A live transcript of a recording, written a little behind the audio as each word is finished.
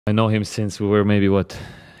I know him since we were maybe, what,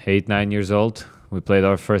 8, 9 years old. We played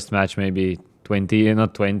our first match maybe 20,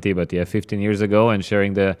 not 20, but yeah, 15 years ago, and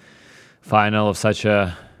sharing the final of such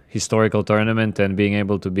a historical tournament and being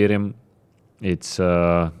able to beat him, it's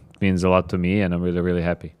means a lot to me, and I'm really, really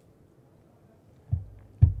happy.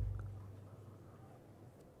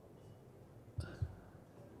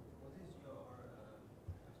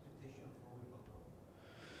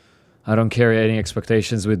 I don't carry any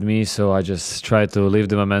expectations with me, so I just try to leave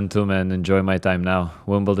the momentum and enjoy my time now.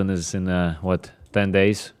 Wimbledon is in, 10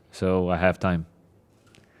 days, so I have time.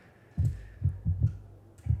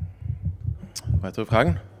 Weitere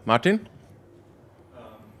Fragen? Martin?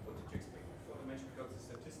 What did you expect before the match? Because the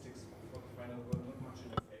statistics before the final were not much in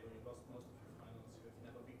your favor. You lost most of your finals. You have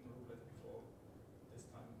never beaten Rublev before. This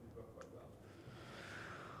time you worked quite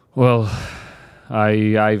well. Well,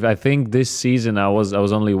 I think this season I was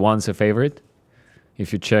only once a favorite.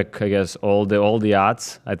 If you check, I guess all the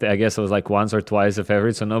odds, I guess I was like once or twice a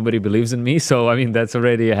favorite. So nobody believes in me. So I mean that's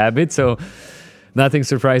already a habit. So nothing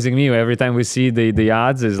surprising me. Every time we see the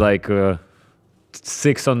odds is like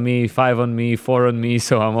 6 on me, 5 on me, 4 on me.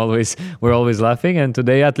 So we're always laughing. And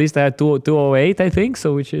today at least I had 208, I think.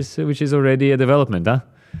 So which is already a development, huh?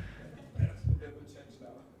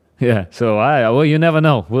 Yeah. So well, you never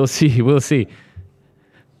know. We'll see. We'll see.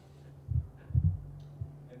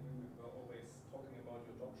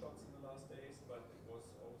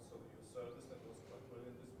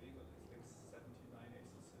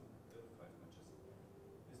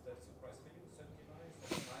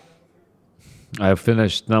 I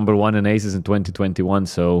finished #1 in aces in 2021,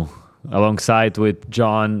 so alongside with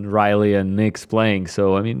John, Riley, and Nick's playing.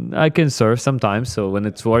 So, I mean, I can serve sometimes. So when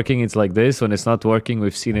it's working, it's like this. When it's not working,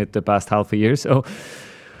 we've seen it the past half a year. So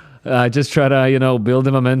I just try to, build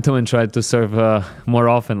the momentum and try to serve more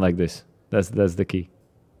often like this. That's the key.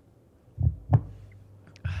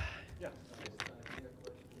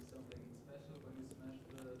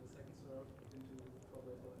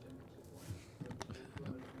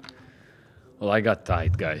 Well, I got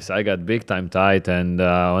tight, guys. I got big time tight, and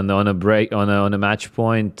on a match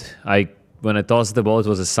point, when I tossed the ball, it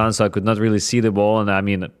was a sun, so I could not really see the ball. And I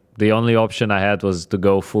mean, the only option I had was to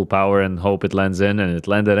go full power and hope it lands in, and it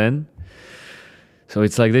landed in. So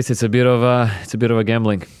it's like this. It's a bit of a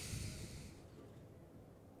gambling. How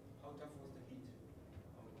tough was the heat?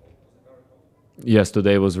 Was it very hot? Yes,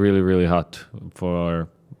 today was really, really hot.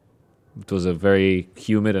 It was a very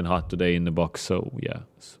humid and hot today in the box, so yeah,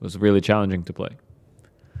 it was really challenging to play.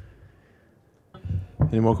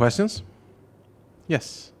 Any more questions?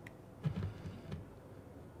 Yes.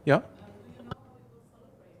 Yeah.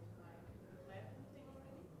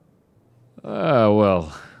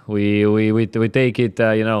 Well, we take it,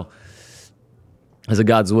 as a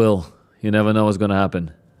God's will. You never know what's going to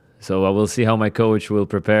happen. So I will see how my coach will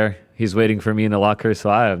prepare. He's waiting for me in the locker, so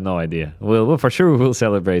I have no idea. We'll for sure we'll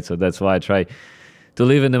celebrate. So that's why I try to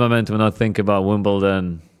live in the momentum and not think about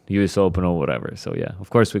Wimbledon, US Open, or whatever. So yeah, of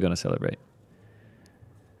course we're gonna celebrate.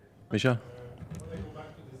 Misha? When I go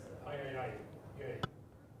back to this III game,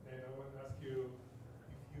 and I want to ask you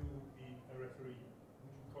if you be a referee, would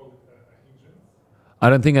you call it a hindrance? I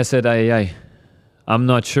don't think I said III. I'm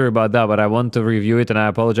not sure about that, but I want to review it, and I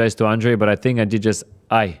apologize to Andre, but I think I did just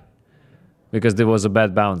I, because there was a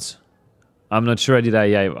bad bounce. I'm not sure I did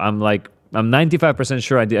II. I'm 95%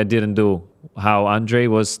 sure I didn't do how Andre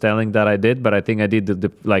was telling that I did, but I think I did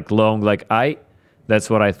the long I. That's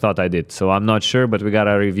what I thought I did. So I'm not sure, but we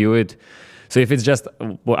gotta review it. So if it's just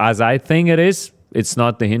as I think it is, it's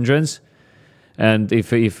not the hindrance. And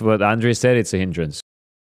if what Andre said, it's a hindrance.